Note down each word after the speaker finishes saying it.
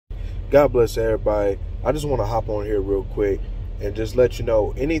God bless everybody. I just want to hop on here real quick and just let you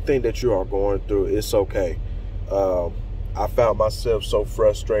know, anything that you are going through, it's okay. I found myself so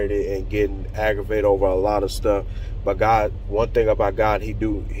frustrated and getting aggravated over a lot of stuff. But God, one thing about God, he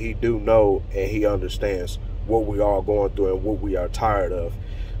do know, and he understands what we are going through and what we are tired of.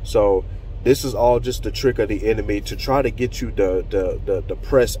 So this is all just the trick of the enemy to try to get you to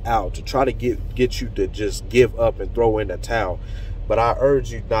press out, to try to get you to just give up and throw in the towel. But I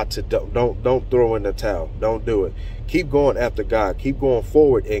urge you not to, don't throw in the towel. Don't do it. Keep going after God. Keep going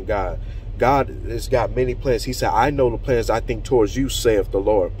forward in God. God has got many plans. He said, I know the plans I think towards you, saith the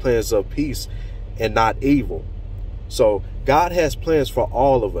Lord, plans of peace and not evil. So God has plans for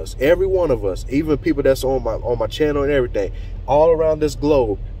all of us, every one of us, even people that's on my channel and everything, all around this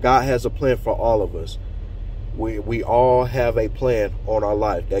globe. God has a plan for all of us. We all have a plan on our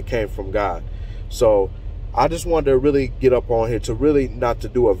life that came from God. So I just wanted to really get up on here to really, not to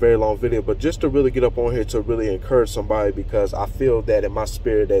do a very long video, but just to really get up on here to really encourage somebody, because I feel that in my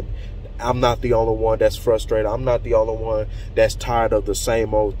spirit that I'm not the only one that's frustrated. I'm not the only one that's tired of the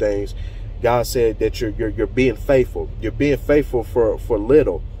same old things. God said that you're being faithful. You're being faithful for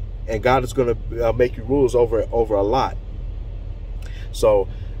little, and God is going to make you rules over a lot. So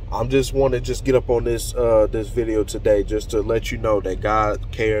I'm just want to just get up on this this video today just to let you know that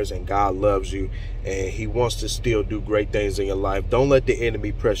God cares and God loves you, and he wants to still do great things in your life. Don't let the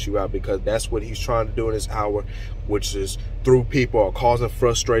enemy press you out, because that's what he's trying to do in this hour, which is through people or causing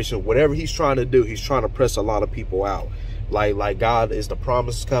frustration. Whatever he's trying to do, he's trying to press a lot of people out. Like God, is the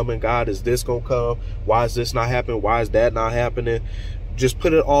promise coming? God, is this gonna come? Why is this not happening? Why is that not happening? Just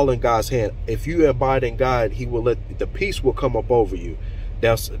put it all in God's hand. If you abide in God, he will let the peace will come up over you.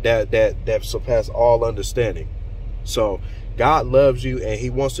 That surpass all understanding. So God loves you, and he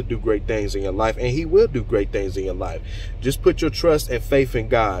wants to do great things in your life, and he will do great things in your life. Just put your trust and faith in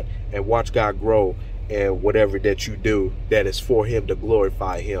God and watch God grow in whatever that you do that is for him, to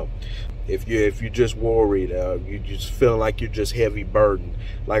glorify him. If you're just worried, you just feeling like you're just heavy burdened,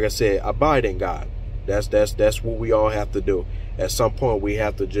 like I said, abide in God. That's what we all have to do. At some point, we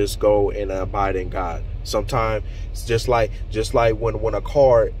have to just go and abide in God. Sometimes it's just like when a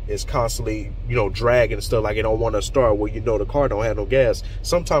car is constantly, dragging and stuff, like it don't want to start. Well, the car don't have no gas.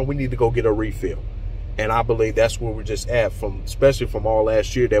 Sometimes we need to go get a refill. And I believe that's where we're just at, especially from all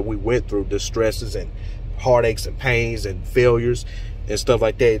last year that we went through, the stresses and heartaches and pains and failures and stuff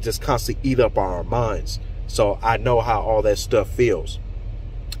like that. It just constantly eat up our minds. So I know how all that stuff feels.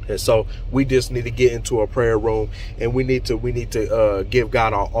 And so we just need to get into a prayer room, and we need to give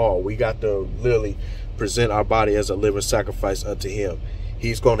God our all. We got to literally present our body as a living sacrifice unto him.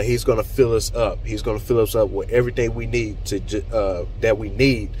 He's gonna fill us up. He's gonna fill us up with everything we need to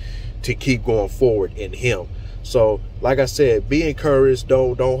keep going forward in him. So like I said, be encouraged.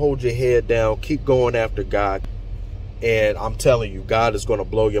 Don't hold your head down. Keep going after God. And I'm telling you, God is going to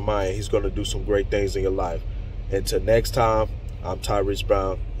blow your mind. He's going to do some great things in your life. Until next time, I'm Tyrese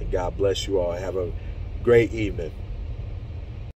Brown, and God bless you all. Have a great evening.